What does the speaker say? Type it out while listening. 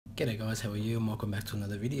G'day guys, how are you and welcome back to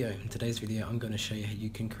another video. In today's video I'm going to show you how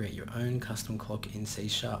you can create your own custom clock in C#.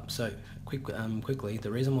 So quickly,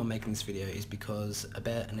 the reason why I'm making this video is because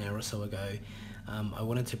about an hour or so ago I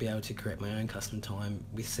wanted to be able to create my own custom time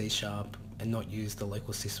with C# and not use the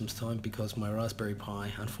local systems time because my Raspberry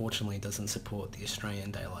Pi unfortunately doesn't support the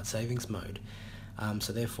Australian Daylight Savings mode.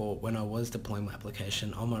 So therefore, when I was deploying my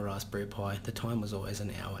application on my Raspberry Pi, the time was always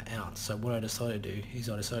an hour out. So what I decided to do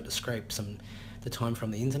is I decided to scrape the time from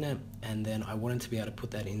the internet, and then I wanted to be able to put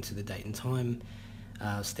that into the date and time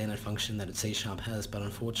standard function that C# has, but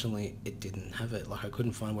unfortunately it didn't have it. Like, I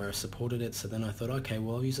couldn't find where I supported it, so then I thought, okay,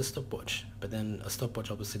 well, I'll use a stopwatch. But then a stopwatch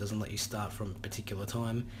obviously doesn't let you start from a particular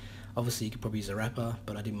time. Obviously you could probably use a wrapper,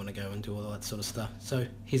 but I didn't want to go and do all that sort of stuff. So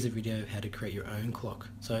here's a video of how to create your own clock.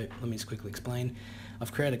 So let me just quickly explain.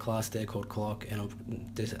 I've created a class there called clock, and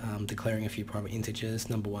I'm declaring a few private integers,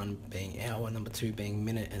 number 1 being hour, number 2 being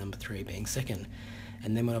minute, and number 3 being second.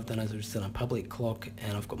 And then what I've done is I've just done a public clock,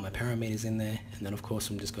 and I've got my parameters in there, and then of course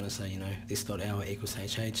I'm just going to say, you know, this dot hour equals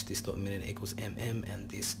HH, this dot minute equals MM, and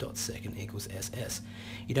this dot second equals SS.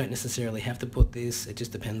 You don't necessarily have to put this, it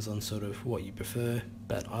just depends on sort of what you prefer,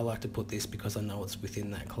 but I like to put this because I know it's within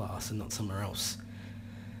that class and not somewhere else.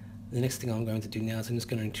 The next thing I'm going to do now is I'm just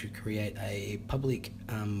going to create a public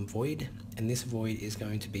void, and this void is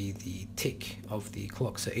going to be the tick of the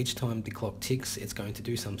clock. So each time the clock ticks, it's going to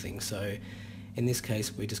do something. So in this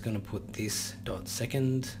case, we're just going to put this dot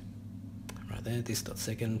second right there, this dot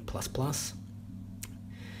second plus plus,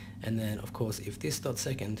 and then of course if this dot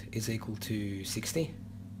second is equal to 60,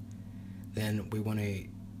 then we want to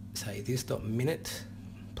say this dot minute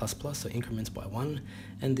plus plus, so increments by 1,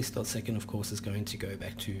 and this dot second of course is going to go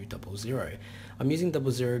back to 00. I'm using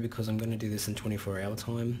 00 because I'm going to do this in 24-hour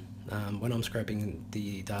time. When I'm scraping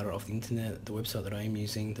the data off the internet, the website that I am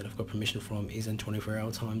using that I've got permission from is in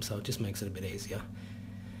 24-hour time, so it just makes it a bit easier.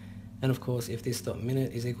 And of course if this dot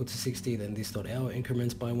minute is equal to 60, then this dot hour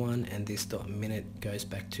increments by 1, and this dot minute goes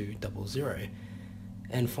back to 00.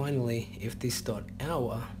 And finally, if this dot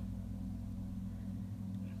hour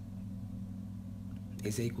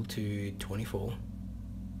is equal to 24,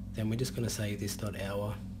 then we're just going to say this dot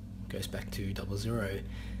hour goes back to 00.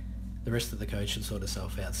 The rest of the code should sort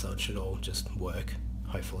itself out, so it should all just work,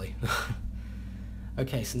 hopefully.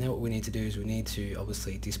 Okay, so now what we need to do is we need to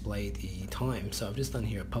obviously display the time. So I've just done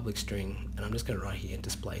here a public string, and I'm just going to write here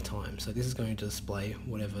display time. So this is going to display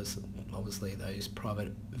whatever's, obviously those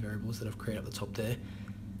private variables that I've created at the top there,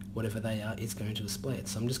 whatever they are, it's going to display it.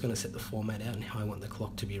 So I'm just going to set the format out and how I want the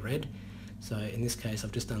clock to be read. So in this case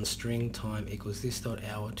I've just done string time equals this dot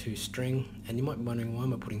hour to string, and you might be wondering why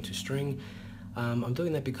am I putting to string. I'm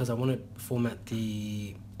doing that because I want to format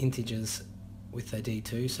the integers with a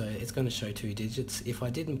D2, so it's going to show 2 digits. If I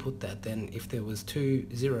didn't put that, then if there was 2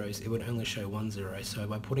 zeros it would only show 1 0. So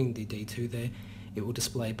by putting the D2 there, it will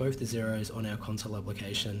display both the zeros on our console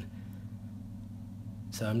application.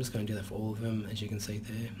 So I'm just going to do that for all of them, as you can see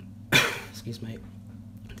there. Excuse me.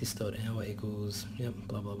 This dot hour equals, yep,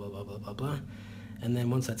 blah blah blah blah blah blah blah, and then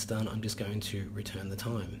once that's done I'm just going to return the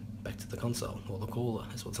time back to the console, or the caller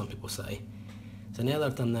is what some people say. So now that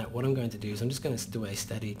I've done that, what I'm going to do is I'm just going to do a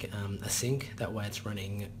static async, that way it's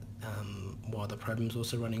running while the program's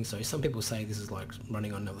also running. So some people say this is like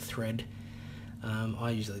running on another thread. I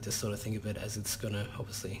usually just sort of think of it as it's going to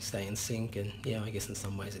obviously stay in sync, and yeah, I guess in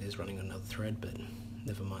some ways it is running on another thread, but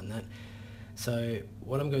never mind that. So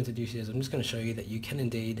what I'm going to do here is I'm just going to show you that you can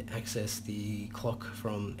indeed access the clock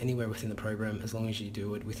from anywhere within the program, as long as you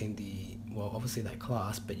do it within the, well, obviously that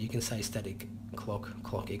class, but you can say static clock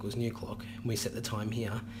equals new clock, and we set the time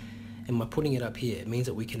here, and by putting it up here it means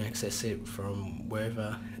that we can access it from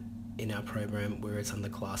wherever in our program where it's under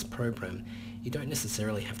class program. You don't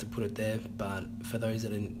necessarily have to put it there, but for those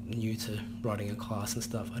that are new to writing a class and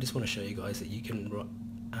stuff, I just want to show you guys that you can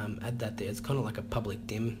add that there. It's kind of like a public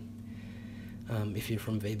dim if you're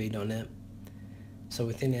from VB.net. So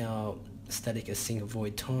within our static async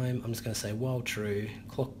void time, I'm just going to say while true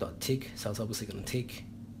clock.tick, so it's obviously going to tick,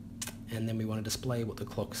 and then we want to display what the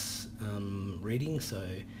clock's reading, so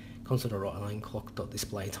console.writeline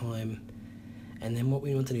clock.display time, and then what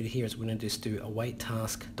we want to do here is we're going to just do await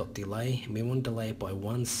task.delay, and we want to delay it by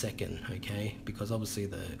 1 second, okay, because obviously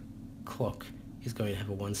the clock is going to have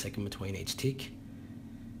a 1 second between each tick.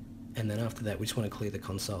 And then after that we just want to clear the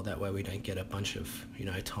console, that way we don't get a bunch of, you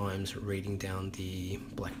know, times reading down the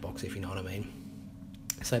black box, if you know what I mean.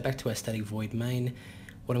 So back to our static void main,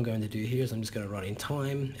 what I'm going to do here is I'm just going to write in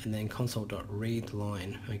time and then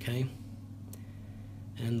console.readLine, okay,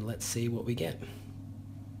 and let's see what we get.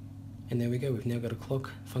 And there we go, we've now got a clock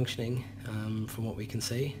functioning from what we can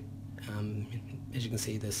see. As you can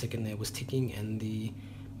see, the second there was ticking and the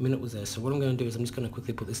minute was there. So what I'm going to do is I'm just going to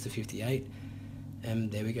quickly put this to 58,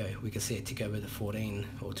 and there we go. We can see it tick over to 14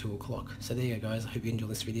 or 2 o'clock. So there you go, guys. I hope you enjoyed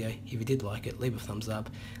this video. If you did like it, leave a thumbs up,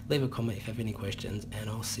 leave a comment if you have any questions, and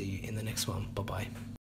I'll see you in the next one. Bye bye.